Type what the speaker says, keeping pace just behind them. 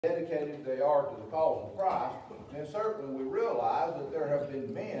dedicated they are to the cause of Christ, then certainly we realize that there have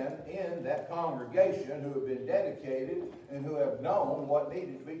been men in that congregation who have been dedicated and who have known what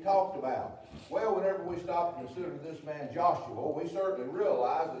needed to be talked about. Well, whenever we stop and consider this man Joshua, we certainly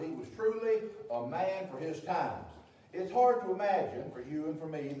realize that he was truly a man for his times. It's hard to imagine for you and for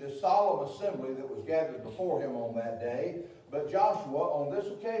me this solemn assembly that was gathered before him on that day, but Joshua on this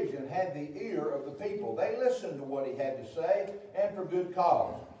occasion had the ear of the people. They listened to what he had to say, and for good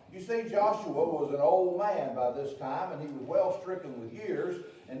cause. You see, Joshua was an old man by this time, and he was well stricken with years,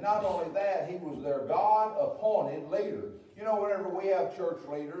 and not only that, he was their God-appointed leader. You know, whenever we have church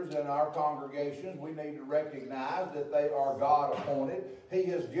leaders in our congregations, we need to recognize that they are God-appointed. He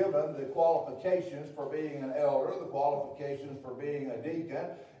has given the qualifications for being an elder, the qualifications for being a deacon,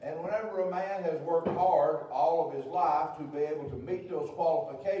 and whenever a man has worked hard all of his life to be able to meet those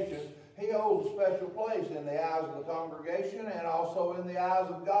qualifications, he holds a special place in the eyes of the congregation and also in the eyes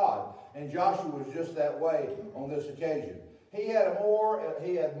of God. And Joshua was just that way on this occasion. He had more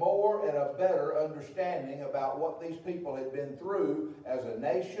and a better understanding about what these people had been through as a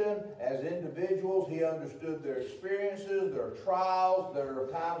nation, as individuals. He understood their experiences, their trials, their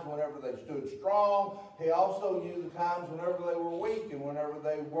times whenever they stood strong. He also knew the times whenever they were weak and whenever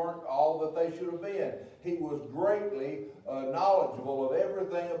they weren't all that they should have been. He was greatly knowledgeable of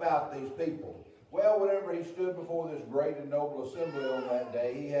everything about these people. Well, whenever he stood before this great and noble assembly on that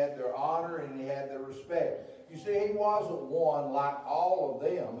day, he had their honor and he had their respect. You see, he wasn't one like all of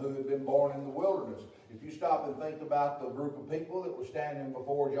them who had been born in the wilderness. If you stop and think about the group of people that were standing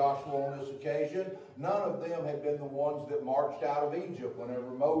before Joshua on this occasion, none of them had been the ones that marched out of Egypt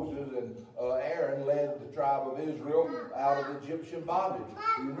whenever Moses and Aaron led the tribe of Israel out of Egyptian bondage.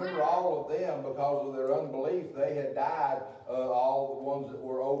 You remember all of them, because of their unbelief, they had died, all the ones that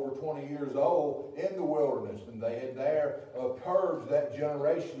were over 20 years old in the wilderness. And they had there purged that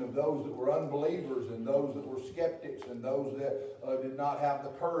generation of those that were unbelievers and those that were skeptics and those that did not have the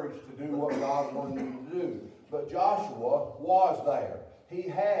courage to do what God wanted them to do. But Joshua was there. He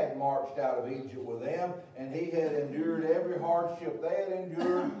had marched out of Egypt with them, and he had endured every hardship they had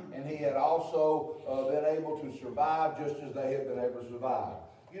endured, and he had also been able to survive just as they had been able to survive.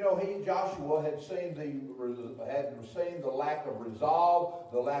 You know, Joshua had seen the lack of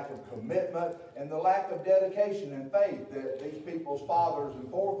resolve, the lack of commitment, and the lack of dedication and faith that these people's fathers and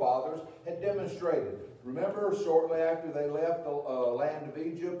forefathers had demonstrated. Remember, shortly after they left the land of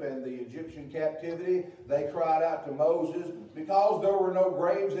Egypt and the Egyptian captivity, they cried out to Moses, "Because there were no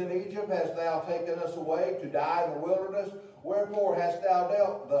graves in Egypt, hast thou taken us away to die in the wilderness? Wherefore hast thou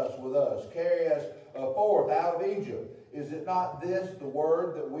dealt thus with us? Carry us forth out of Egypt. Is it not this the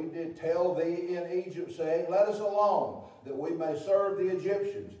word that we did tell thee in Egypt, saying, Let us alone, that we may serve the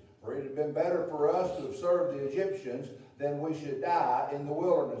Egyptians? For it had been better for us to have served the Egyptians than we should die in the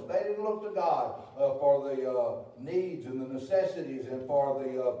wilderness." They didn't look to God for the needs and the necessities and for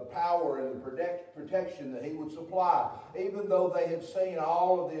the power and the protection that he would supply. Even though they had seen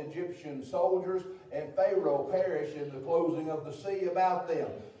all of the Egyptian soldiers and Pharaoh perish in the closing of the sea about them,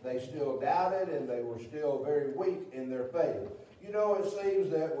 they still doubted and they were still very weak in their faith. You know, it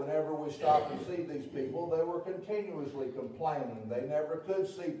seems that whenever we stop and see these people, they were continuously complaining. They never could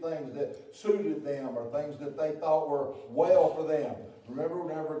see things that suited them or things that they thought were well for them. Remember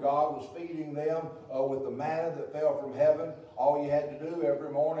whenever God was feeding them with the manna that fell from heaven, all you had to do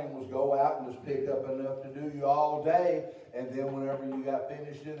every morning was go out and just pick up enough to do you all day. And then whenever you got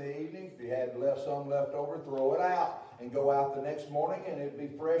finished in the evening, if you had some left over, throw it out and go out the next morning and it'd be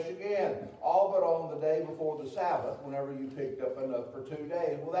fresh again. All but on the day before the Sabbath, whenever you picked up enough for 2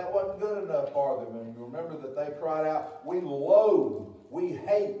 days. Well, that wasn't good enough for them. And you remember that they cried out, "We loathe, we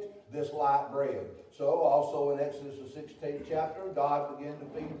hate this light bread." So also in Exodus the 16th chapter, God began to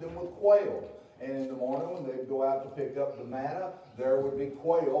feed them with quail. And in the morning when they'd go out to pick up the manna, there would be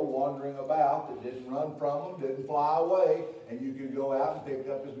quail wandering about that didn't run from them, didn't fly away, and you could go out and pick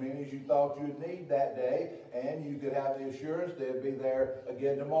up as many as you thought you'd need that day, and you could have the assurance they'd be there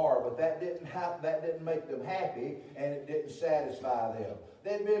again tomorrow. But that didn't make them happy, and it didn't satisfy them.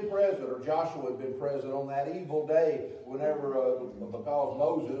 They'd been present, or Joshua had been present on that evil day whenever, because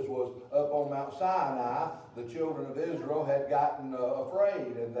Moses was up on Mount Sinai, the children of Israel had gotten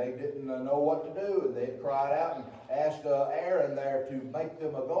afraid and they didn't know what to do, and they had cried out and asked Aaron there to make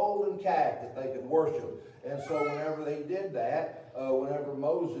them a golden calf that they could worship. And so whenever they did that, whenever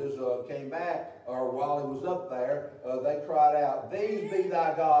Moses came back, or while he was up there, they cried out, "These be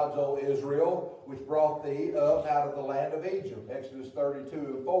thy gods, O Israel, which brought thee up out of the land of Egypt." Exodus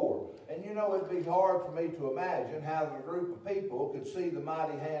 32:4. And you know, it'd be hard for me to imagine how a group of people could see the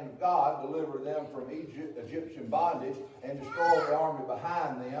mighty hand of God deliver them from Egyptian bondage and destroy the army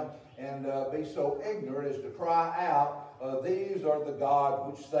behind them, and be so ignorant as to cry out, "These are the gods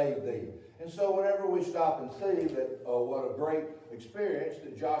which saved thee." And so whenever we stop and see that what a great experience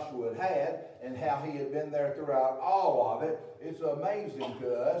that Joshua had and how he had been there throughout all of it, it's amazing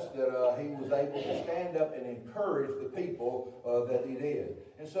to us that he was able to stand up and encourage the people that he did.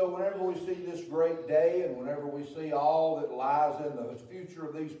 And so whenever we see this great day and whenever we see all that lies in the future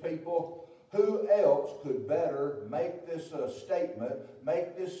of these people, who else could better make this statement,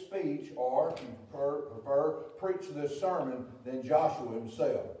 make this speech, or if you prefer, preach this sermon than Joshua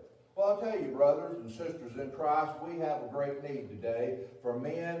himself? Well, I'll tell you, brothers and sisters in Christ, we have a great need today for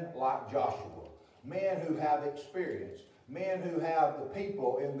men like Joshua, men who have experience, men who have the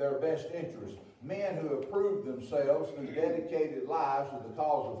people in their best interest, men who have proved themselves through dedicated lives to the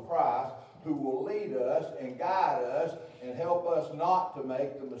cause of Christ, who will lead us and guide us and help us not to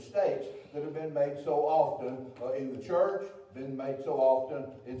make the mistakes that have been made so often in the church, been made so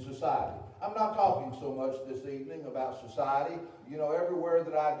often in society. I'm not talking so much this evening about society. You know, everywhere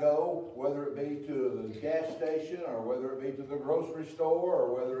that I go, whether it be to the gas station or whether it be to the grocery store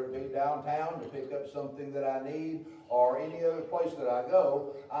or whether it be downtown to pick up something that I need or any other place that I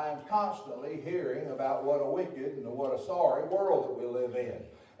go, I am constantly hearing about what a wicked and what a sorry world that we live in.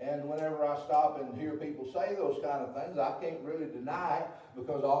 And whenever I stop and hear people say those kind of things, I can't really deny it,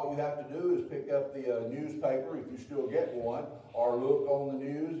 because all you have to do is pick up the newspaper, if you still get one, or look on the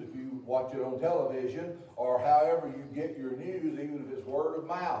news if you watch it on television, or however you get your news, even if it's word of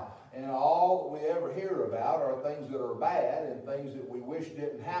mouth. And all that we ever hear about are things that are bad and things that we wish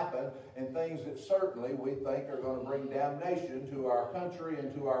didn't happen and things that certainly we think are going to bring damnation to our country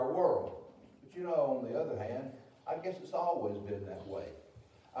and to our world. But you know, on the other hand, I guess it's always been that way.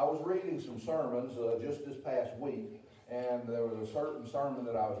 I was reading some sermons just this past week, and there was a certain sermon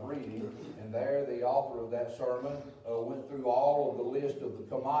that I was reading, and there the author of that sermon went through all of the list of the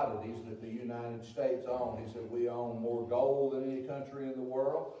commodities that the United States own. He said, we own more gold than any country in the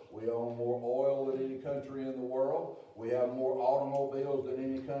world. We own more oil than any country in the world. We have more automobiles than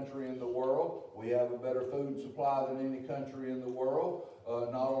any country in the world. We have a better food supply than any country in the world.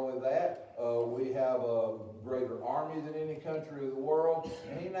 Not only that, we have a greater army than any country of the world.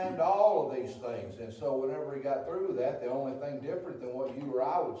 And he named all of these things. And so whenever he got through that, the only thing different than what you or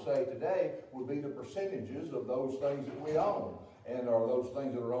I would say today would be the percentages of those things that we own, and are those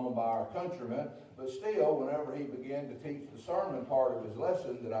things that are owned by our countrymen. But still, whenever he began to teach the sermon part of his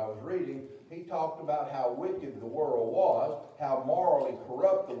lesson that I was reading, he talked about how wicked the world was, how morally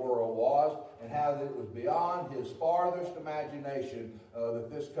corrupt the world was, and how that it was beyond his farthest imagination that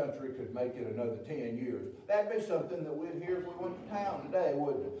this country could make it another 10 years. That'd be something that we'd hear if we went to town today,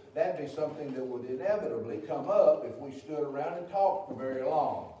 wouldn't it? That'd be something that would inevitably come up if we stood around and talked for very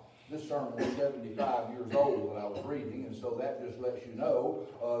long. This sermon was 75 years old when I was reading, and so that just lets you know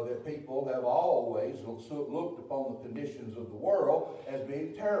that people have always looked upon the conditions of the world as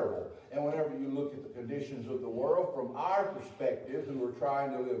being terrible. And whenever you look at the conditions of the world from our perspective, who are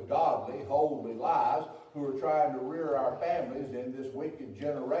trying to live godly, holy lives, who are trying to rear our families in this wicked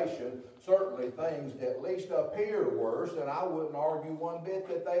generation, certainly things at least appear worse, and I wouldn't argue one bit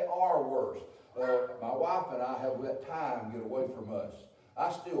that they are worse. My wife and I have let time get away from us. I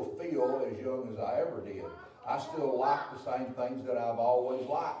still feel as young as I ever did. I still like the same things that I've always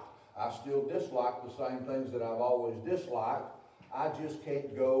liked. I still dislike the same things that I've always disliked. I just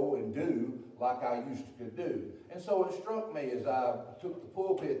can't go and do like I used to could do. And so it struck me as I took the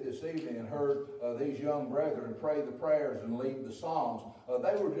pulpit this evening and heard these young brethren pray the prayers and lead the songs.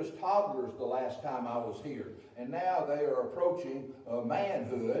 They were just toddlers the last time I was here. And now they are approaching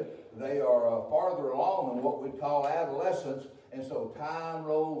manhood. They are farther along than what we'd call adolescence. And so time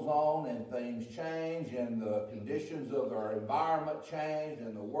rolls on and things change and the conditions of our environment change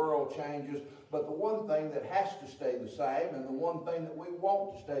and the world changes. But the one thing that has to stay the same and the one thing that we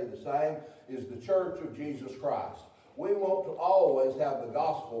want to stay the same is the Church of Jesus Christ. We want to always have the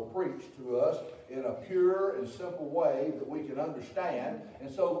gospel preached to us in a pure and simple way that we can understand, and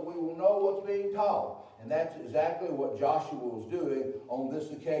so that we will know what's being taught. And that's exactly what Joshua was doing on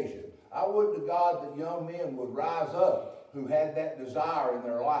this occasion. I would to God that young men would rise up who had that desire in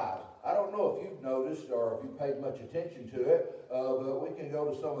their lives. I don't know if you've noticed or if you've paid much attention to it, but we can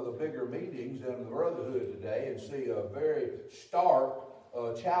go to some of the bigger meetings in the brotherhood today and see a very stark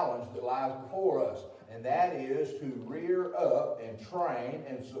challenge that lies before us. and that is to rear up and train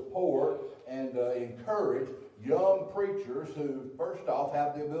and support and encourage young preachers who, first off,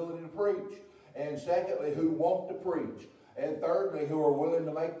 have the ability to preach, and secondly, who want to preach, and thirdly, who are willing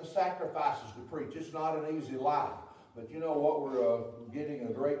to make the sacrifices to preach. It's not an easy life. But you know what we're getting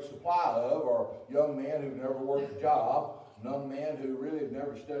a great supply of are young men who've never worked a job, young men who really have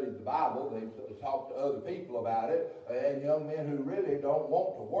never studied the Bible. They talk to other people about it, and young men who really don't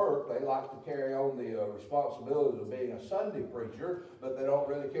want to work. They like to carry on the responsibilities of being a Sunday preacher, but they don't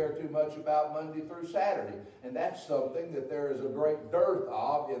really care too much about Monday through Saturday. And that's something that there is a great dearth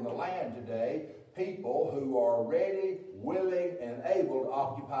of in the land today. People who are ready, willing, and able to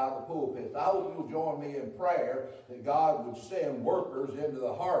occupy the pulpits. I hope you'll join me in prayer that God would send workers into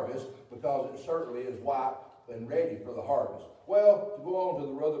the harvest, because it certainly is white and ready for the harvest. Well, to go on to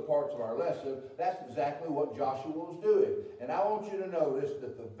the other parts of our lesson, that's exactly what Joshua was doing. And I want you to notice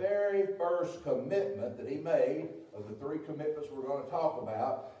that the very first commitment that he made, of the three commitments we're going to talk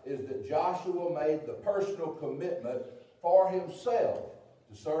about, is that Joshua made the personal commitment for himself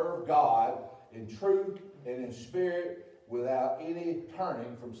to serve God in truth and in spirit without any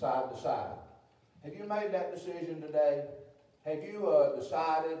turning from side to side. Have you made that decision today? Have you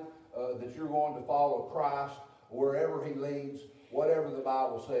decided that you're going to follow Christ wherever he leads, whatever the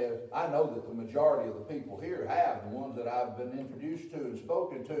Bible says? I know that the majority of the people here have, the ones that I've been introduced to and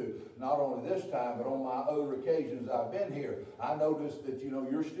spoken to, not only this time, but on my other occasions I've been here. I noticed that,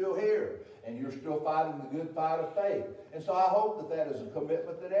 you're still here, and you're still fighting the good fight of faith. And so I hope that that is a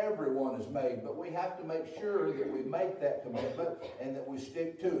commitment that everyone has made, but we have to make sure that we make that commitment and that we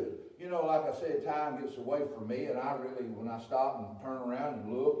stick to it. Like I said, time gets away from me, and I really, when I stop and turn around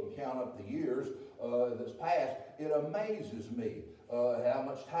and look and count up the years that's passed, it amazes me how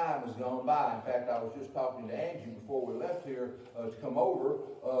much time has gone by. In fact, I was just talking to Angie before we left here to come over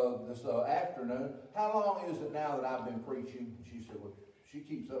this afternoon. How long is it now that I've been preaching? She said, well, she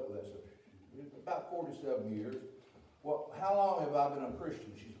keeps up with that stuff. About 47 years. Well, how long have I been a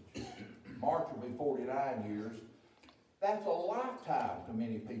Christian? She said, March will be 49 years. That's a lifetime to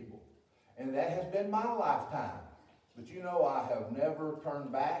many people. And that has been my lifetime. But I have never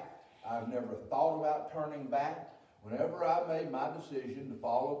turned back. I've never thought about turning back. Whenever I made my decision to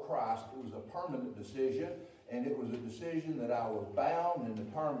follow Christ, it was a permanent decision, and it was a decision that I was bound and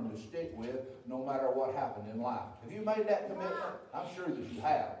determined to stick with no matter what happened in life. Have you made that commitment? I'm sure that you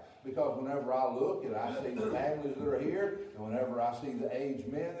have. Because whenever I look and I see the families that are here, and whenever I see the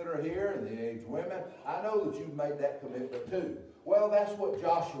aged men that are here and the aged women, I know that you've made that commitment too. Well, that's what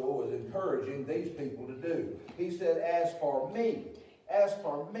Joshua was encouraging these people to do. He said, as for me,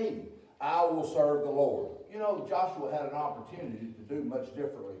 I will serve the Lord. Joshua had an opportunity to do much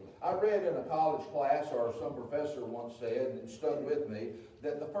differently. I read in a college class, or some professor once said, and it stuck with me,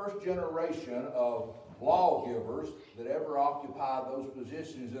 that the first generation of lawgivers that ever occupy those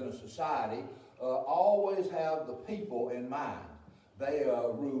positions in a society always have the people in mind. They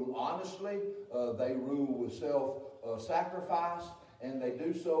rule honestly, they rule with self-sacrifice, and they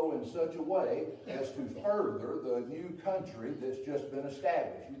do so in such a way as to further the new country that's just been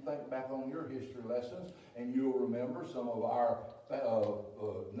established. You think back on your history lessons, and you'll remember some of our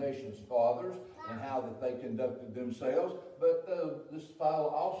nation's fathers and how that they conducted themselves. But this fellow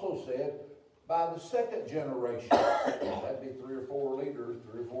also said, by the second generation, that'd be 3 or 4 leaders,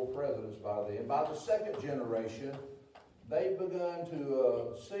 3 or 4 presidents by then, by the second generation, they've begun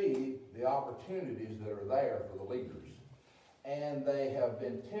to see the opportunities that are there for the leaders. And they have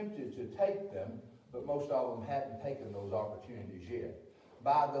been tempted to take them, but most of them hadn't taken those opportunities yet.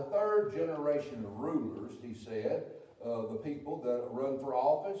 By the third generation of rulers, he said, the people that run for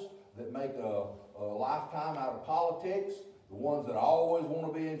office, that make a lifetime out of politics, the ones that always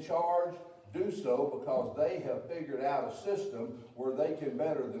want to be in charge, do so because they have figured out a system where they can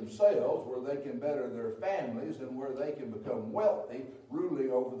better themselves, where they can better their families, and where they can become wealthy,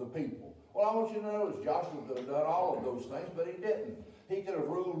 ruling over the people. Well, I want you to notice Joshua could have done all of those things, but he didn't. He could have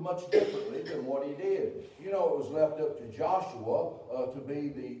ruled much differently than what he did. It was left up to Joshua to be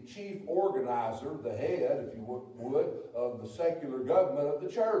the chief organizer, the head, if you would, of the secular government of the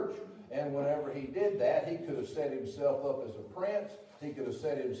church. And whenever he did that, he could have set himself up as a prince. He could have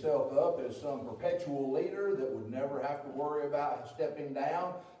set himself up as some perpetual leader that would never have to worry about stepping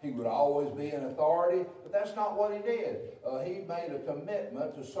down. He would always be in authority, but that's not what he did. He made a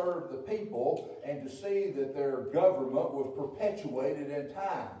commitment to serve the people and to see that their government was perpetuated in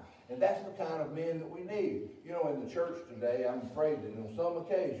time. And that's the kind of men that we need. In the church today, I'm afraid that on some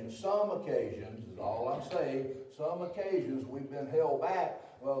occasions is all I'm saying, some occasions we've been held back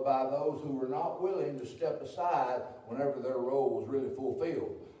by those who were not willing to step aside whenever their role was really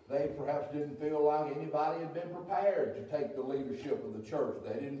fulfilled. They perhaps didn't feel like anybody had been prepared to take the leadership of the church.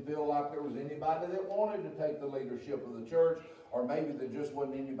 They didn't feel like there was anybody that wanted to take the leadership of the church, or maybe there just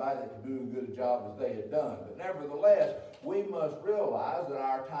wasn't anybody that could do as good a job as they had done. But nevertheless, we must realize that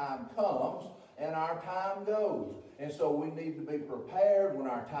our time comes and our time goes. And so we need to be prepared when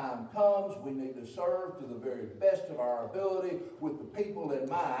our time comes. We need to serve to the very best of our ability with the people in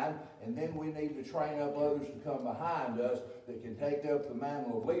mind. And then we need to train up others to come behind us that can take up the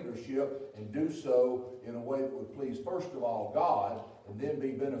mantle of leadership and do so in a way that would please, first of all, God, and then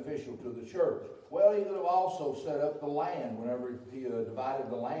be beneficial to the church. Well, he could have also set up the land whenever he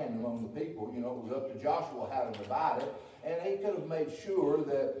divided the land among the people. You know, it was up to Joshua how to divide it. And he could have made sure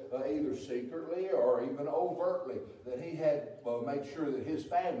that either secretly or even overtly that he had made sure that his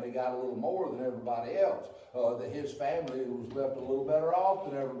family got a little more than everybody else, that his family was left a little better off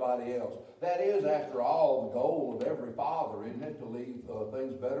than everybody else. That is, after all, the goal of every father, isn't it? To leave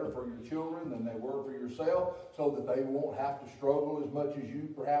things better for your children than they were for yourself, so that they won't have to struggle as much as you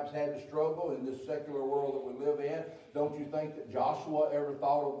perhaps had to struggle in this secular world that we live in. Don't you think that Joshua ever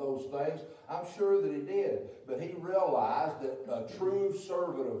thought of those things? I'm sure that he did, but he realized that a true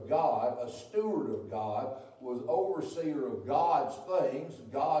servant of God, a steward of God, was overseer of God's things,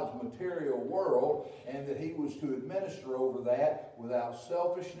 God's material world, and that he was to administer over that without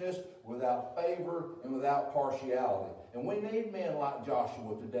selfishness, without favor, and without partiality. And we need men like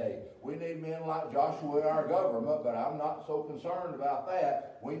Joshua today. We need men like Joshua in our government, but I'm not so concerned about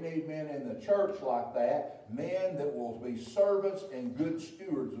that. We need men in the church like that, men that will be servants and good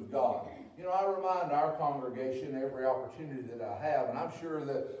stewards of God. You know, I remind our congregation every opportunity that I have, and I'm sure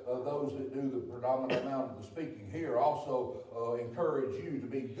that those that do the predominant amount of the speaking here also encourage you to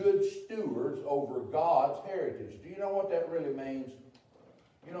be good stewards over God's heritage. Do you know what that really means?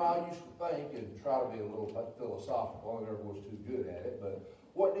 You know, I used to think, and try to be a little philosophical, I never was too good at it, but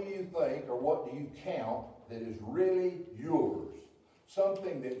what do you think, or what do you count that is really yours?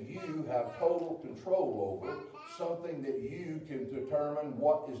 Something that you have total control over, something that you can determine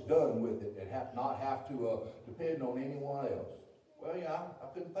what is done with it and not have to depend on anyone else. Well, yeah,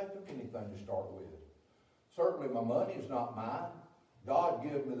 I couldn't think of anything to start with. Certainly my money is not mine. God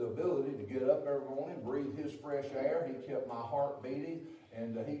gave me the ability to get up every morning, breathe his fresh air. He kept my heart beating,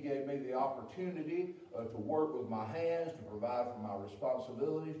 and he gave me the opportunity to work with my hands, to provide for my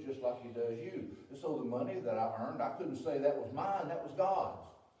responsibilities, just like he does you. And so the money that I earned, I couldn't say that was mine, that was God's.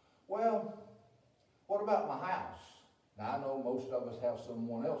 Well, what about my house? Now, I know most of us have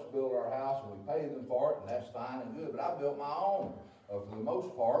someone else build our house, and we pay them for it, and that's fine and good, but I built my own for the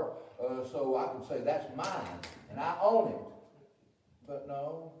most part, so I can say that's mine, and I own it. But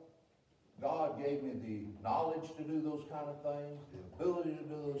no, God gave me the knowledge to do those kind of things, the ability to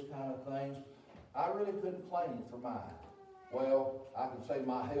do those kind of things. I really couldn't claim it for mine. Well, I can say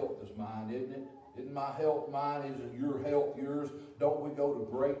my health is mine, isn't it? Isn't my health mine? Isn't your health yours? Don't we go to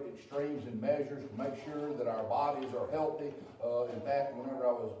great extremes and measures to make sure that our bodies are healthy? In fact, whenever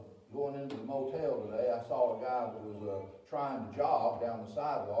I was going into the motel today, I saw a guy that was trying to jog down the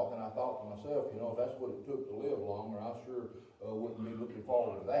sidewalk, and I thought to myself, you know, if that's what it took to live longer, I sure wouldn't be looking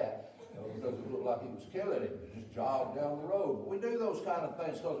forward to that, because it looked like he was killing it, just jog down the road. But we do those kind of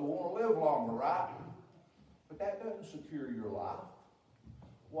things because we want to live longer, right? But that doesn't secure your life.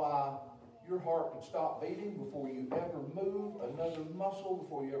 Why, your heart can stop beating before you ever move another muscle,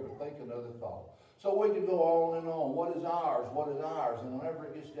 before you ever think another thought. So we can go on and on. What is ours? What is ours? And whenever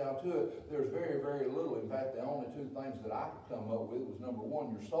it gets down to it, there's very, very little. In fact, the only two things that I could come up with was, number one,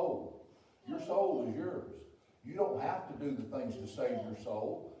 your soul. Your soul is yours. You don't have to do the things to save your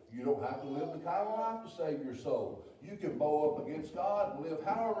soul. You don't have to live the kind of life to save your soul. You can bow up against God and live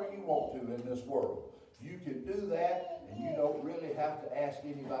however you want to in this world. You can do that, and you don't really have to ask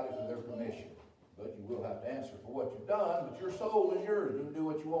anybody for their permission. But you will have to answer for what you've done, but your soul is yours. You can do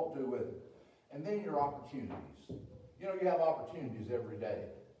what you want to with it. And then your opportunities. You know, you have opportunities every day.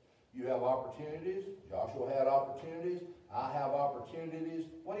 You have opportunities. Joshua had opportunities. I have opportunities.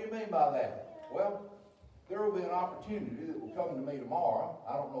 What do you mean by that? Well, there will be an opportunity that will come to me tomorrow.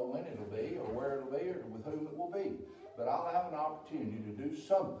 I don't know when it'll be, or where it'll be, or with whom it will be. But I'll have an opportunity to do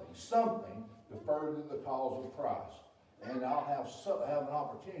something to further the cause of Christ. And I'll have an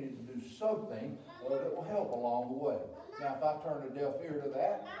opportunity to do something that will help along the way. Now, if I turn a deaf ear to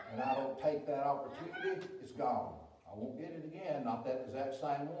that, and I don't take that opportunity, it's gone. I won't get it again, not that exact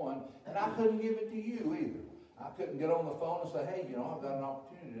same one. And I couldn't give it to you either. I couldn't get on the phone and say, hey, you know, I've got an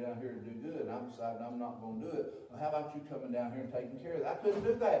opportunity down here to do good, and I'm deciding I'm not going to do it. Well, how about you coming down here and taking care of that? I couldn't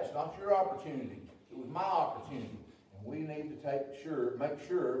do that. It's not your opportunity. It was my opportunity. And we need to make sure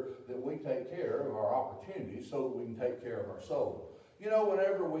that we take care of our opportunities so that we can take care of our soul. You know,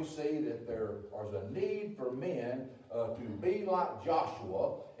 whenever we see that there is a need for men to be like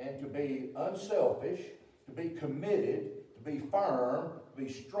Joshua and to be unselfish, to be committed, to be firm, to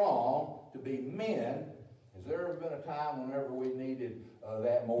be strong, to be men, has there ever been a time whenever we needed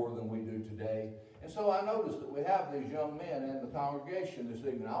that more than we do today? And so I noticed that we have these young men in the congregation this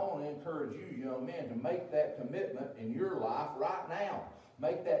evening. I want to encourage you, young men, to make that commitment in your life right now.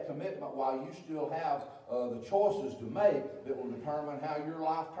 Make that commitment while you still have the choices to make that will determine how your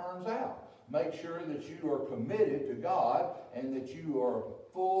life turns out. Make sure that you are committed to God and that you are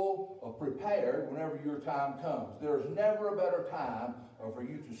full of prepared whenever your time comes. There's never a better time for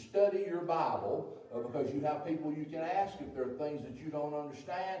you to study your Bible because you have people you can ask if there are things that you don't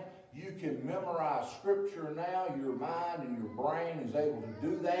understand. You can memorize Scripture now. Your mind and your brain is able to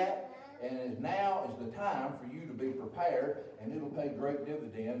do that. And now is the time for you to be prepared, and it'll pay great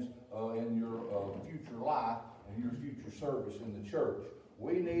dividends in your future life and your future service in the church.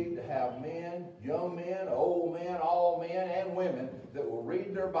 We need to have men, young men, old men, all men and women that will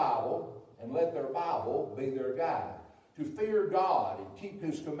read their Bible and let their Bible be their guide. To fear God and keep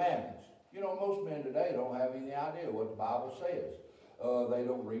His commandments. You know, most men today don't have any idea what the Bible says. They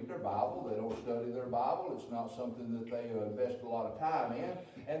don't read their Bible. They don't study their Bible. It's not something that they invest a lot of time in.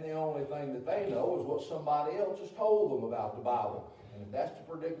 And the only thing that they know is what somebody else has told them about the Bible. And if that's the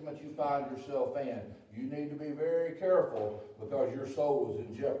predicament you find yourself in, you need to be very careful because your soul is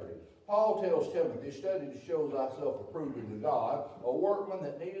in jeopardy. Paul tells Timothy, study to show thyself approved unto God, a workman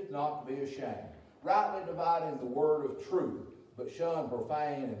that needeth not to be ashamed, rightly dividing the word of truth, but shun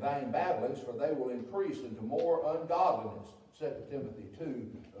profane and vain babblings, for they will increase into more ungodliness. 2 Timothy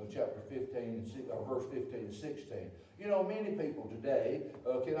 2, chapter 15, verse 15 and 16. You know, many people today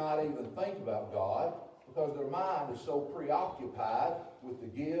cannot even think about God because their mind is so preoccupied with the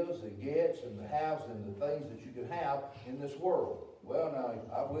gives and gets and the haves and the things that you can have in this world. Well, now,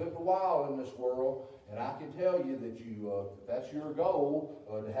 I've lived a while in this world, and I can tell you that if that's your goal,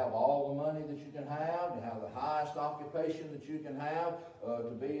 to have all the money that you can have, to have the highest occupation that you can have,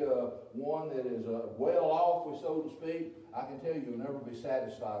 to be one that is well off, so to speak, I can tell you you'll never be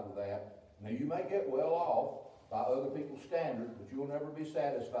satisfied with that. Now, you may get well off by other people's standards, but you'll never be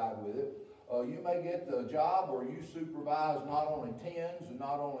satisfied with it. You may get the job where you supervise not only tens and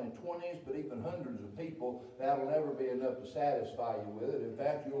not only 20s, but even hundreds of people. That'll never be enough to satisfy you with it. In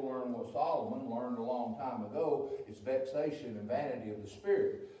fact, you'll learn what Solomon learned a long time ago. It's vexation and vanity of the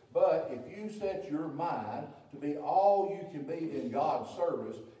spirit. But if you set your mind to be all you can be in God's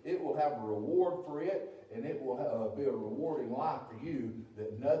service, it will have a reward for it, and it will be a rewarding life for you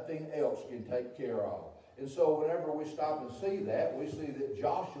that nothing else can take care of. And so whenever we stop and see that, we see that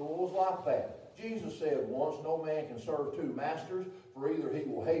Joshua was like that. Jesus said once, no man can serve two masters, for either he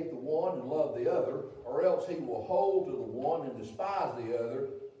will hate the one and love the other, or else he will hold to the one and despise the other.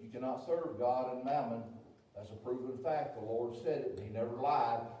 You cannot serve God and mammon. That's a proven fact. The Lord said it, and He never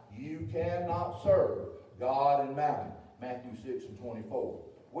lied. You cannot serve God and mammon. Matthew 6 and 24.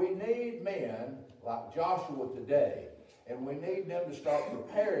 We need men like Joshua today, and we need them to start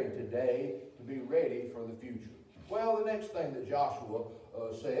preparing today to be ready for the future. Well, the next thing that Joshua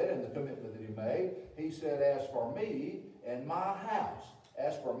said in the commitment that he made, he said, as for me and my house,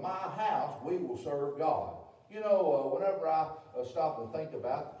 as for my house, we will serve God. You know, whenever I stop and think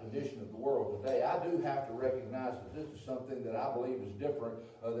about the condition of the world today, I do have to recognize that this is something that I believe is different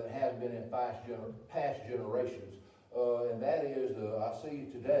than has been in past generations. And that is, I see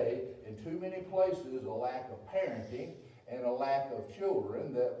today in too many places a lack of parenting and a lack of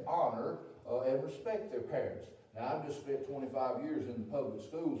children that honor and respect their parents. Now, I've just spent 25 years in the public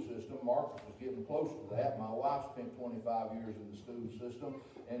school system. Marcus was getting close to that. My wife spent 25 years in the school system.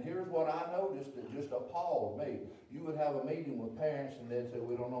 And here's what I noticed that just appalled me. You would have a meeting with parents and they'd say,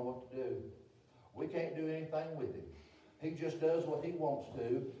 we don't know what to do. We can't do anything with him. He just does what he wants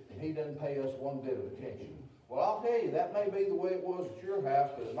to, and he doesn't pay us one bit of attention. Well, I'll tell you, that may be the way it was at your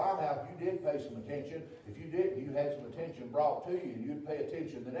house, but at my house, you did pay some attention. If you didn't, you had some attention brought to you, and you'd pay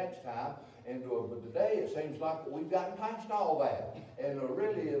attention the next time. And but today, it seems like that we've gotten past all that. And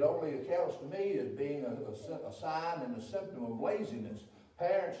really, it only accounts to me as being a sign and a symptom of laziness.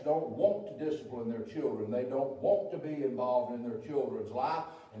 Parents don't want to discipline their children. They don't want to be involved in their children's life.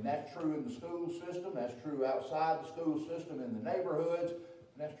 And that's true in the school system. That's true outside the school system, in the neighborhoods.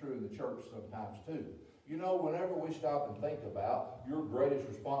 And that's true in the church sometimes, too. You know, whenever we stop and think about your greatest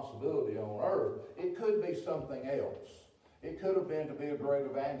responsibility on earth, it could be something else. It could have been to be a great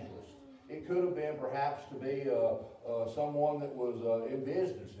evangelist. It could have been perhaps to be someone that was in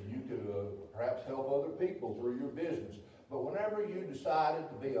business, and you could perhaps help other people through your business. But whenever you decided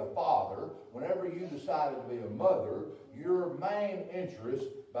to be a father, whenever you decided to be a mother, your main interest,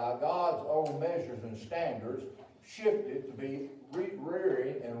 by God's own measures and standards, shifted to be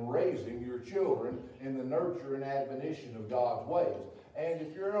rearing and raising your children in the nurture and admonition of God's ways. And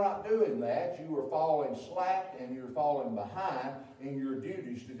if you're not doing that, you are falling slack and you're falling behind in your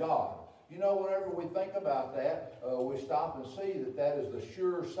duties to God. You know, whenever we think about that, we stop and see that that is the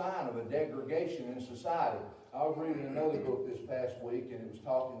sure sign of a degradation in society. I was reading another book this past week, and it was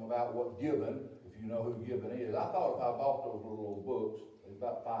talking about what Gibbon, if you know who Gibbon is. I thought if I bought those little book, there's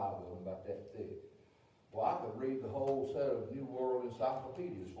about 5 of them, about that thick. Well, I could read the whole set of New World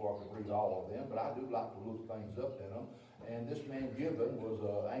encyclopedias before I could read all of them, but I do like to look things up in them. And this man Gibbon was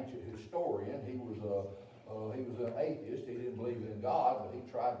an ancient historian. He was an atheist. He didn't believe in God, but he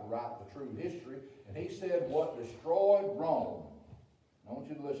tried to write the true history. And he said what destroyed Rome. I want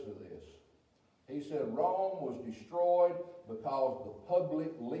you to listen to this. He said Rome was destroyed because the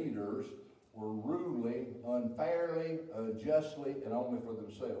public leaders were ruling unfairly, unjustly, and only for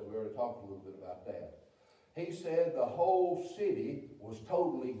themselves. We already talked a little bit about that. He said the whole city was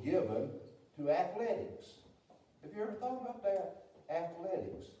totally given to athletics. Have you ever thought about that?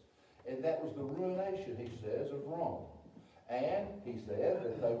 Athletics. And that was the ruination, he says, of Rome. And he said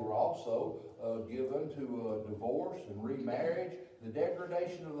that they were also given to divorce and remarriage. The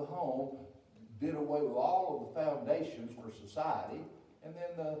degradation of the home did away with all of the foundations for society. And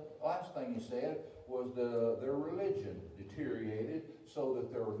then the last thing he said was their religion deteriorated so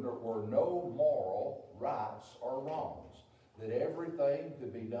that there were no moral rights or wrongs. That everything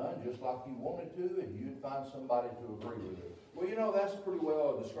could be done just like you wanted to, and you'd find somebody to agree with it. Well, you know, that's pretty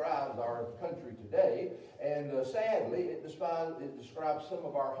well describes our country today, and sadly, it describes some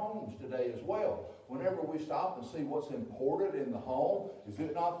of our homes today as well. Whenever we stop and see what's important in the home, is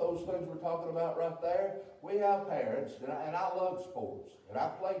it not those things we're talking about right there? We have parents, and I love sports, and I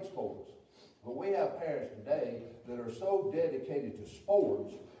played sports, but we have parents today that are so dedicated to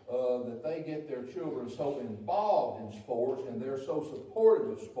sports that they get their children so involved in sports and they're so supportive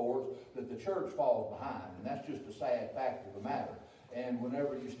of sports that the church falls behind. And that's just a sad fact of the matter. And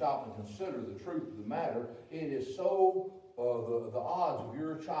whenever you stop and consider the truth of the matter, it is so, the odds of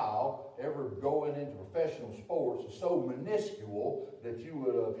your child ever going into professional sports is so minuscule that you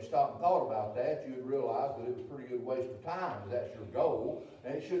would, if you stopped and thought about that, you would realize that it was a pretty good waste of time if that's your goal.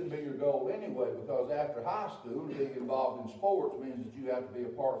 And it shouldn't be your goal anyway, because after high school, being involved in sports means that you have to be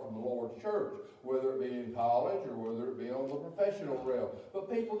apart from the Lord's church, whether it be in college or whether it be on the professional realm. But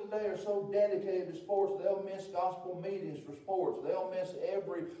people today are so dedicated to sports, they'll miss gospel meetings for sports. They'll miss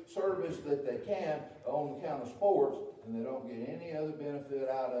every service that they can on account of sports, and they don't get any other benefit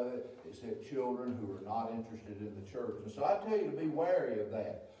out of it except children who are not interested in the church. And so I tell you to be wary of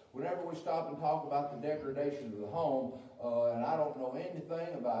that. Whenever we stop and talk about the degradation of the home, and I don't know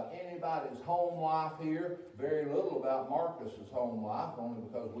anything about anybody's home life here, very little about Marcus's home life, only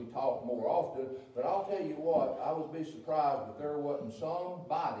because we talk more often, but I'll tell you what, I would be surprised if there wasn't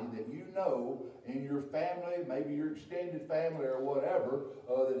somebody that you know in your family, maybe your extended family or whatever,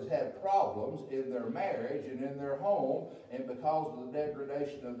 that has had problems in their marriage and in their home, and because of the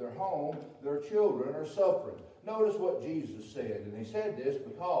degradation of their home, their children are suffering. Notice what Jesus said, and he said this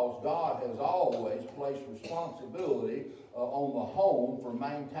because God has always placed responsibility on the home for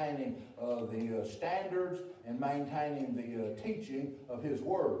maintaining the standards and maintaining the teaching of his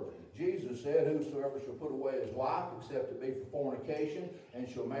word. Jesus said, whosoever shall put away his wife, except it be for fornication, and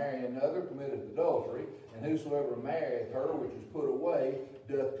shall marry another, committeth adultery, and whosoever marrieth her which is put away,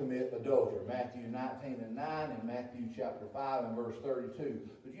 doth commit adultery. Matthew 19:9 and Matthew chapter 5 and verse 32.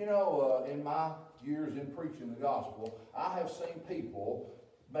 But you know, in my years in preaching the gospel, I have seen people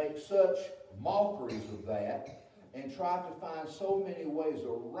make such mockeries of that and try to find so many ways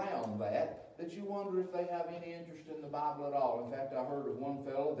around that you wonder if they have any interest in the Bible at all. In fact, I heard of one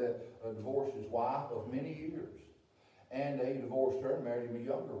fellow that divorced his wife of many years. And he divorced her and married him a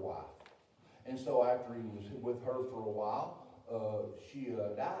younger wife. And so after he was with her for a while, she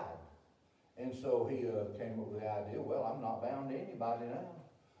died. And so he came up with the idea, well, I'm not bound to anybody now.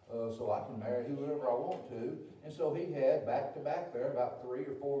 So I can marry whoever I want to. And so he had back-to-back there about 3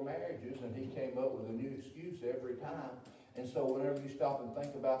 or 4 marriages, and he came up with a new excuse every time. And so whenever you stop and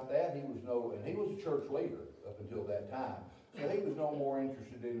think about that, he was a church leader up until that time. So he was no more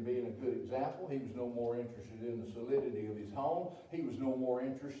interested in being a good example. He was no more interested in the solidity of his home. He was no more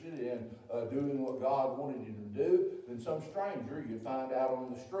interested in doing what God wanted him to do than some stranger you'd find out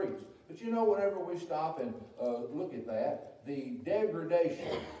on the streets. But you know, whenever we stop and look at that, the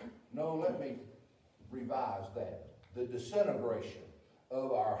degradation, no, let me revise that, the disintegration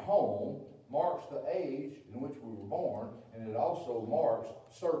of our home marks the age in which we were born, and it also marks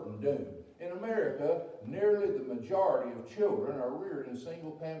certain doom. In America, nearly the majority of children are reared in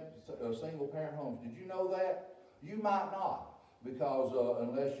single-parent homes. Did you know that? You might not, because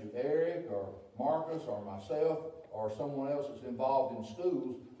unless you, Eric or Marcus or myself or someone else that's involved in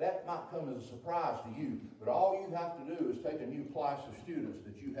schools, that might come as a surprise to you. But all you have to do is take a new class of students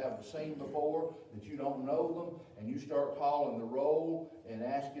that you haven't seen before, that you don't know them, and you start calling the roll and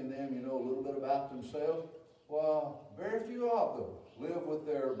asking them, a little bit about themselves. Well, very few of them live with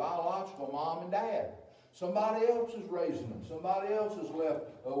their biological mom and dad. Somebody else is raising them. Somebody else is left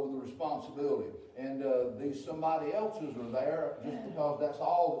with the responsibility. And these somebody else's are there just because that's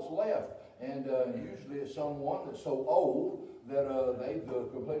all that's left. And usually it's someone that's so old that they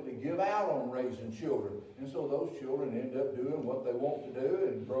completely give out on raising children. And so those children end up doing what they want to do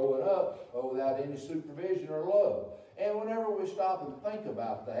and growing up without any supervision or love. And whenever we stop and think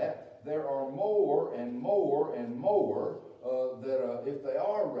about that, there are more and more and more that if they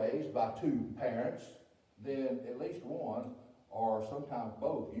are raised by two parents, then at least one, or sometimes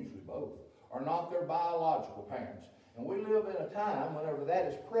both, usually both, are not their biological parents. And we live in a time whenever that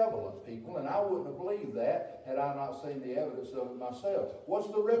is prevalent, people, and I wouldn't have believed that had I not seen the evidence of it myself. What's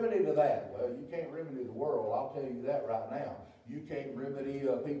the remedy to that? Well, you can't remedy the world, I'll tell you that right now. You can't remedy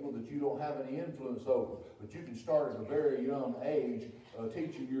people that you don't have any influence over, but you can start at a very young age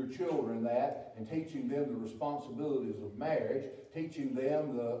teaching your children that and teaching them the responsibilities of marriage, teaching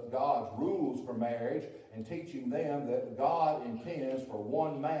them God's rules for marriage, and teaching them that God intends for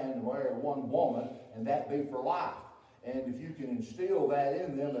one man to marry one woman, and that be for life. And if you can instill that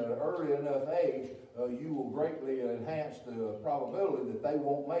in them at an early enough age, you will greatly enhance the probability that they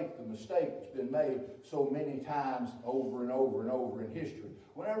won't make the mistake that's been made so many times over and over and over in history.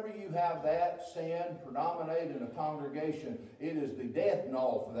 Whenever you have that sin predominate in a congregation, it is the death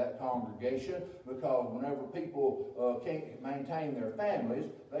knell for that congregation, because whenever people can't maintain their families,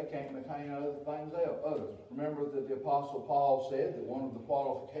 they can't maintain other things others. Remember that the Apostle Paul said that one of the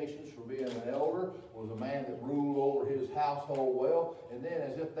qualifications for being an elder was a man that ruled over his household well. And then,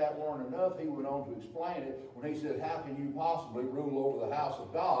 as if that weren't enough, he went on to explain it when he said, how can you possibly rule over the house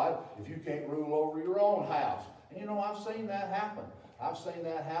of God if you can't rule over your own house? And I've seen that happen. I've seen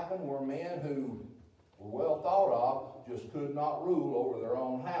that happen where men who were well thought of just could not rule over their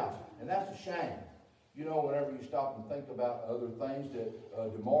own house. And that's a shame. Whenever you stop and think about other things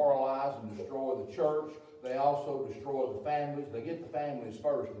that demoralize and destroy the church, they also destroy the families. They get the families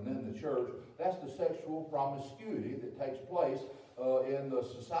first and then the church. That's the sexual promiscuity that takes place in the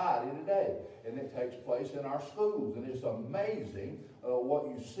society today. And it takes place in our schools. And it's amazing what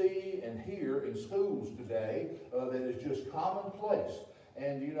you see and hear in schools today that is just commonplace.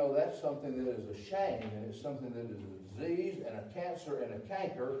 And that's something that is a shame, and it's something that is a disease and a cancer and a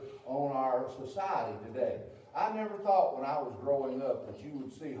canker on our society today. I never thought when I was growing up that you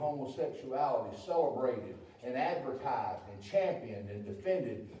would see homosexuality celebrated and advertised and championed and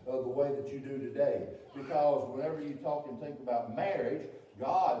defended the way that you do today. Because whenever you talk and think about marriage,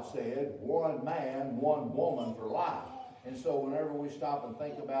 God said one man, one woman for life. And so whenever we stop and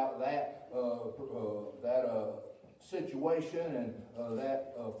think about that situation and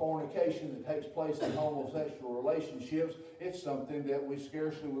that fornication that takes place in homosexual relationships, it's something that we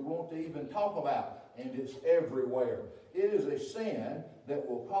scarcely would want to even talk about. And it's everywhere. It is a sin that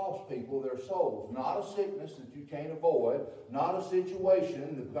will cost people their souls. Not a sickness that you can't avoid, not a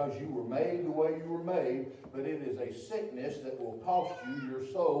situation because you were made the way you were made, but it is a sickness that will cost you your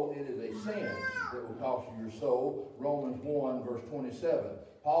soul. It is a sin that will cost you your soul. Romans 1 verse 27.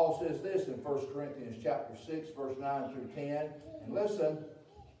 Paul says this in 1 Corinthians chapter 6 verse 9 through 10. And listen,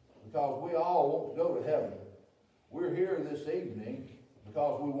 because we all want to go to heaven. We're here this evening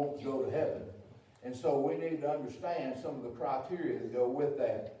because we want to go to heaven. And so we need to understand some of the criteria that go with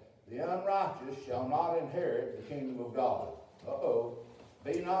that. The unrighteous shall not inherit the kingdom of God.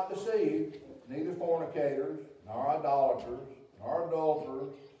 Be not deceived, neither fornicators, nor idolaters, nor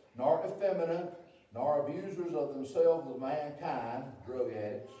adulterers, nor effeminate, nor abusers of themselves of mankind, drug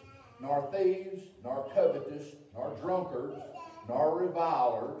addicts, nor thieves, nor covetous, nor drunkards, nor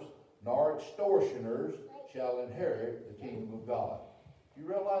revilers, nor extortioners shall inherit the kingdom of God. Do you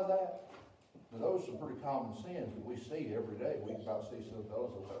realize that? Now, those are some pretty common sins that we see every day. We can about see some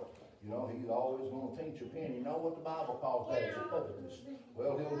fellows that, he's always going to pinch a penny. You know what the Bible calls that? It's a covetousness.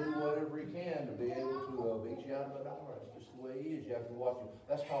 Well, he'll do whatever he can to be able to beat you out of a dollar. That's just the way he is. You have to watch him.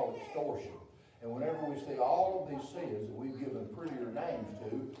 That's called extortion. And whenever we see all of these sins that we've given prettier names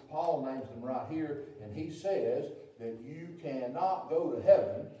to, Paul names them right here, and he says that you cannot go to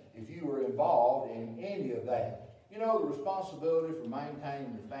heaven if you are involved in any of that. The responsibility for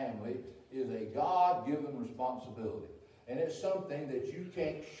maintaining the family is a God-given responsibility. And it's something that you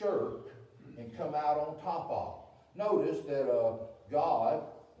can't shirk and come out on top of. Notice that God,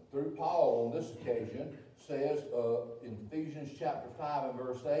 through Paul on this occasion, says in Ephesians chapter 5 and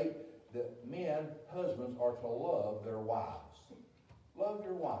verse 8, that men, husbands, are to love their wives. Love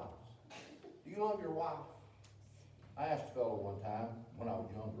your wives. Do you love your wife? I asked a fellow one time when I was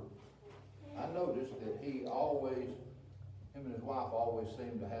younger. I noticed that him and his wife always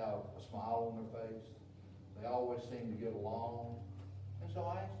seemed to have a smile on their face. They always seemed to get along. And so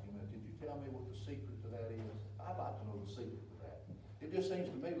I asked him, did you tell me what the secret to that is? I'd like to know the secret to that. It just seems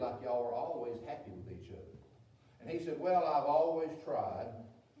to me like y'all are always happy with each other. And he said, well, I've always tried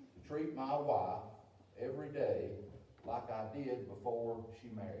to treat my wife every day like I did before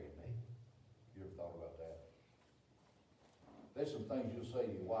she married me. You ever thought about that? There's some things you'll say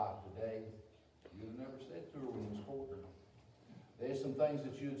to your wife today you'd have never said to her when you was courting her. There's some things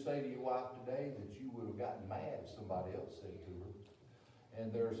that you'd say to your wife today that you would have gotten mad if somebody else said to her.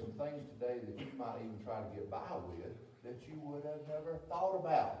 And there are some things today that you might even try to get by with that you would have never thought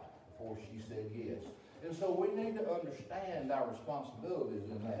about before she said yes. And so we need to understand our responsibilities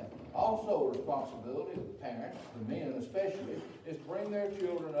in that. Also, a responsibility of the parents, the men especially, is to bring their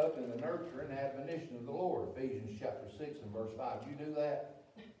children up in the nurture and admonition of the Lord. Ephesians chapter 6 and verse 5. You do that?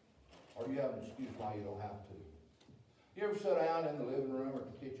 Or do you have an excuse why you don't have to? You ever sit down in the living room or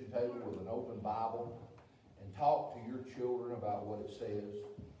at the kitchen table with an open Bible and talk to your children about what it says?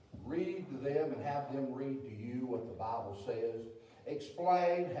 Read to them and have them read to you what the Bible says.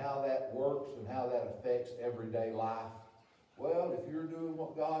 Explain how that works and how that affects everyday life. Well, if you're doing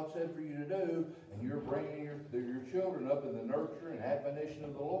what God said for you to do, and you're bringing your children up in the nurture and admonition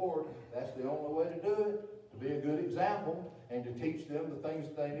of the Lord, that's the only way to do it, to be a good example, and to teach them the things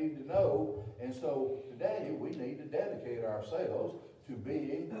that they need to know. And so today, we need to dedicate ourselves to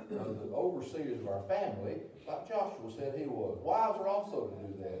being the overseers of our family, like Joshua said he was. Wives are also to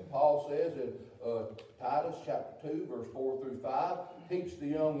do that. Paul says in Titus chapter 2, verse 4 through 5, teach the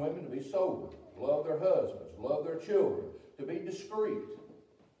young women to be sober, love their husbands, love their children, to be discreet.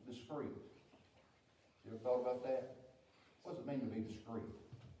 Discreet. You ever thought about that? What does it mean to be discreet?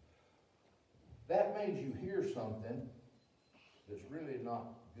 That means you hear something that's really not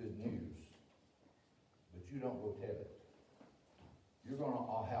good news, but you don't go tell it. You're going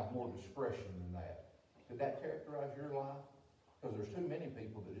to have more discretion than that. Could that characterize your life? Because there's too many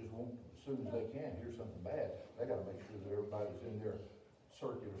people that just won't, as soon as they can, hear something bad. They got to make sure that everybody's in their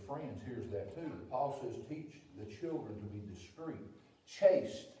circuit of friends hears that too. Paul says, teach the children to be discreet,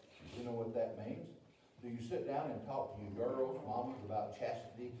 chaste. You know what that means? Do you sit down and talk to your girls, mamas, about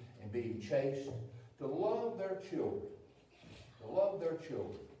chastity and being chaste? To love their children. To love their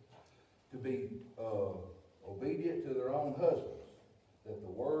children. To be obedient to their own husbands. That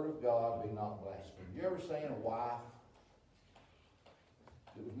the word of God be not blasphemed. You ever seen a wife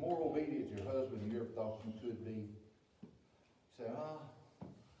that was more obedient to your husband than you ever thought you could be? You say,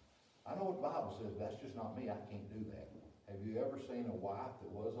 I know what the Bible says, but that's just not me. I can't do that. Have you ever seen a wife that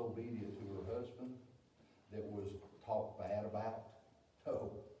was obedient to her husband that was talked bad about?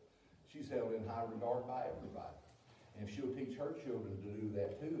 No. She's held in high regard by everybody. And if she'll teach her children to do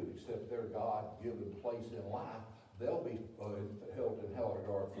that too and accept their God-given place in life, they'll be held in high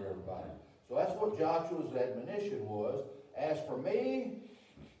regard for everybody. So that's what Joshua's admonition was. As for me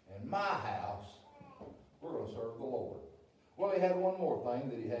and my house, we're going to serve the Lord. Well, he had one more thing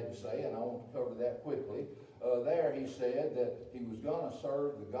that he had to say, and I want to cover that quickly. There he said that he was going to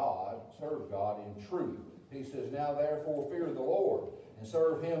serve God in truth. He says, now therefore fear the Lord, and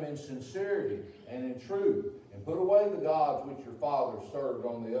serve him in sincerity and in truth, and put away the gods which your fathers served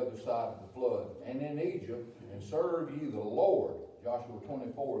on the other side of the flood, and in Egypt, and serve ye the Lord. Joshua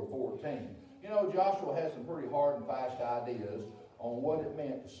 24 and 14. You know, Joshua has some pretty hard and fast ideas on what it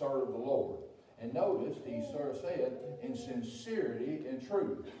meant to serve the Lord. And notice he sort of said, in sincerity and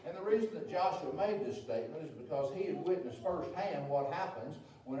truth. And the reason that Joshua made this statement is because he had witnessed firsthand what happens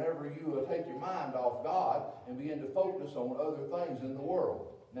whenever you take your mind off God and begin to focus on other things in the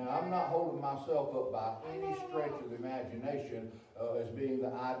world. Now, I'm not holding myself up by any stretch of the imagination as being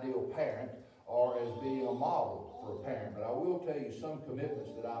the ideal parent or as being a model for a parent. But I will tell you some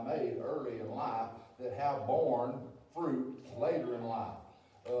commitments that I made early in life that have borne fruit later in life.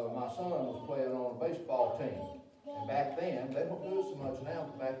 My son was playing on a baseball team. And back then, they don't do it so much now,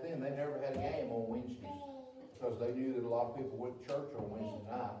 but back then they never had a game on Wednesdays because they knew that a lot of people went to church on Wednesday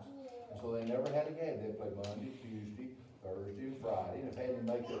nights. And so they never had a game. They played Monday, Tuesday, Thursday, and Friday. And if they had any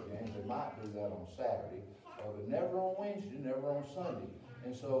makeup games, they might do that on Saturday. But never on Wednesday, never on Sunday.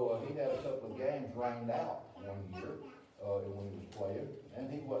 And so he had a couple of games rained out one year when he was playing. And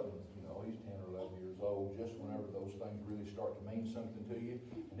he wasn't, know, he's 10 or 11 years old, just whenever those things really start to mean something to you.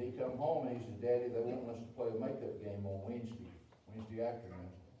 And he come home and he said, Daddy, they want us to play a makeup game on Wednesday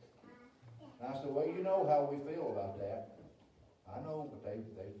afternoon. And I said, well, you know how we feel about that. I know, but they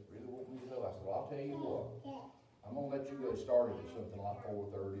really want me to go. I said, well, I'll tell you what. I'm going to let you get started at something like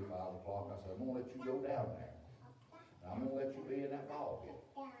 4:30, 5 o'clock. I said, I'm going to let you go down there. And I'm going to let you be in that ball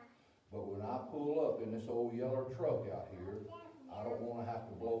game. But when I pull up in this old yellow truck out here, I don't want to have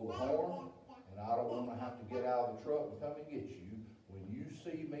to blow the horn, and I don't want to have to get out of the truck and come and get you. When you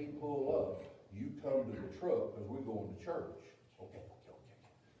see me pull up, you come to the truck because we're going to church. Okay.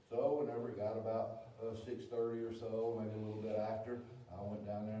 So whenever it got about 6:30 or so, maybe a little bit after, I went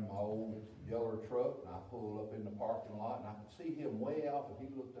down there in my old yellow truck, and I pulled up in the parking lot, and I could see him way out, but he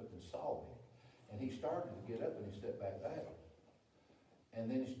looked up and saw me. And he started to get up, and he stepped back down. And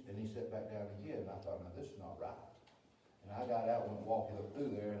then he stepped back down again, and I thought, now this is not right. And I got out and went walking up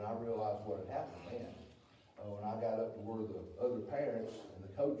through there, and I realized what had happened then. When I got up to where the other parents and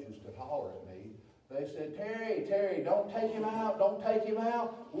the coaches could holler at me, they said, Terry, don't take him out, don't take him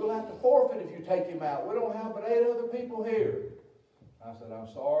out. We'll have to forfeit if you take him out. We don't have but 8 other people here. I said, I'm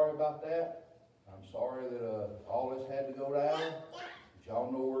sorry about that. I'm sorry that all this had to go down. But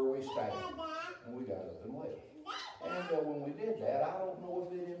y'all know where we stand. And we got up and left. And when we did that, I don't know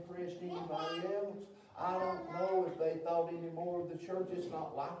if it impressed anybody else. I don't know if they thought any more of the church. It's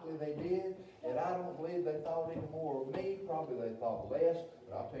not likely they did. And I don't believe they thought any more of me. Probably they thought less.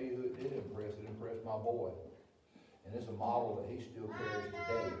 But I'll tell you who it did impress. It impressed my boy. And it's a model that he still carries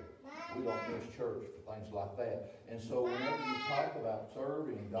today. We don't miss church for things like that. And so whenever you talk about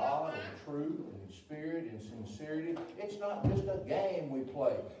serving God in truth and in spirit and sincerity, it's not just a game we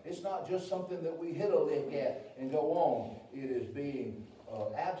play. It's not just something that we hit a lick at and go on. It is being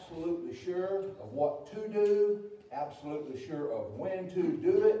absolutely sure of what to do, absolutely sure of when to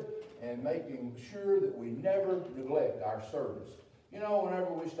do it, and making sure that we never neglect our service. You know,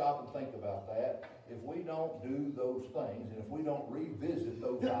 whenever we stop and think about that, if we don't do those things, and if we don't revisit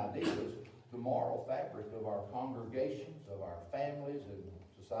those ideas, the moral fabric of our congregations, of our families, and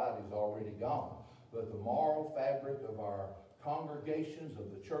society is already gone. But the moral fabric of our congregations,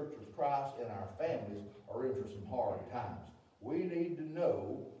 of the Church of Christ, and our families are in for some hard times. We need to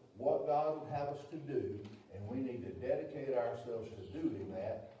know what God would have us to do, and we need to dedicate ourselves to doing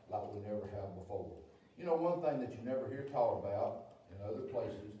that like we never have before. You know, one thing that you never hear taught about in other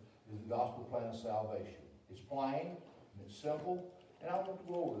places is the gospel plan of salvation. It's plain, and it's simple, and I want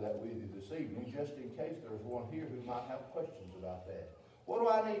to go over that with you this evening, just in case there's one here who might have questions about that. What do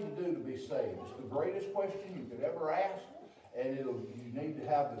I need to do to be saved? It's the greatest question you could ever ask, and you need to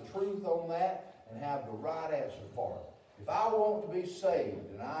have the truth on that and have the right answer for it. If I want to be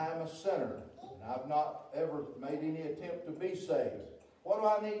saved, and I am a sinner, and I've not ever made any attempt to be saved, what do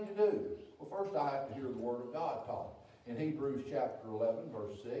I need to do? Well, first I have to hear the Word of God taught. In Hebrews chapter 11,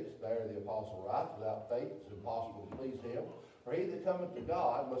 verse 6, there the apostle writes, without faith it's impossible to please him. For he that cometh to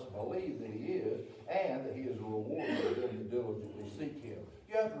God must believe that he is, and that he is a rewarder of them that diligently seek him.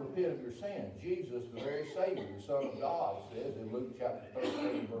 You have to repent of your sins. Jesus, the very Savior, the Son of God, says in Luke chapter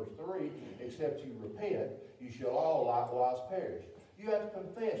 13, verse 3, except you repent, you shall all likewise perish. You have to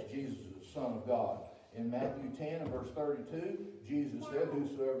confess Jesus is the Son of God. In Matthew 10 and verse 32, Jesus said,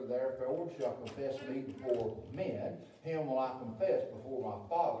 whosoever therefore shall confess me before men, him will I confess before my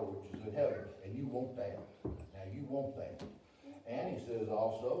Father which is in heaven. And you want that. Now you want that. And he says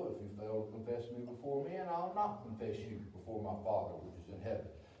also, if you fail to confess me before men, I'll not confess you before my Father which is in heaven.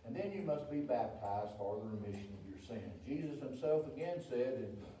 And then you must be baptized for the remission of your sins. Jesus himself again said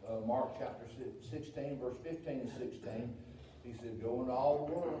in Mark chapter 16, verse 15 and 16, he said, go into all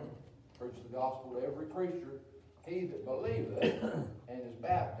the world, preach the gospel to every creature. He that believeth and is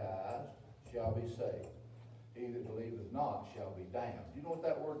baptized shall be saved. He that believeth not shall be damned. You know what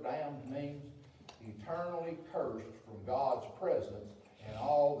that word damned means? Eternally cursed from God's presence and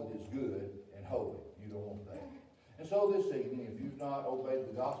all that is good and holy. You don't want that. And so this evening, if you've not obeyed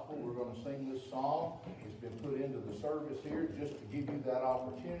the gospel, we're going to sing this song. It's been put into the service here just to give you that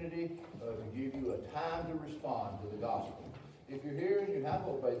opportunity, to give you a time to respond to the gospel. If you're here and you have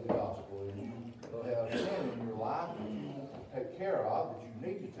obeyed the gospel and you have sin in your life that you want to take care of, that you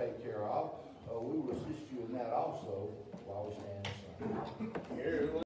need to take care of, we will assist you in that also while we stand and sing.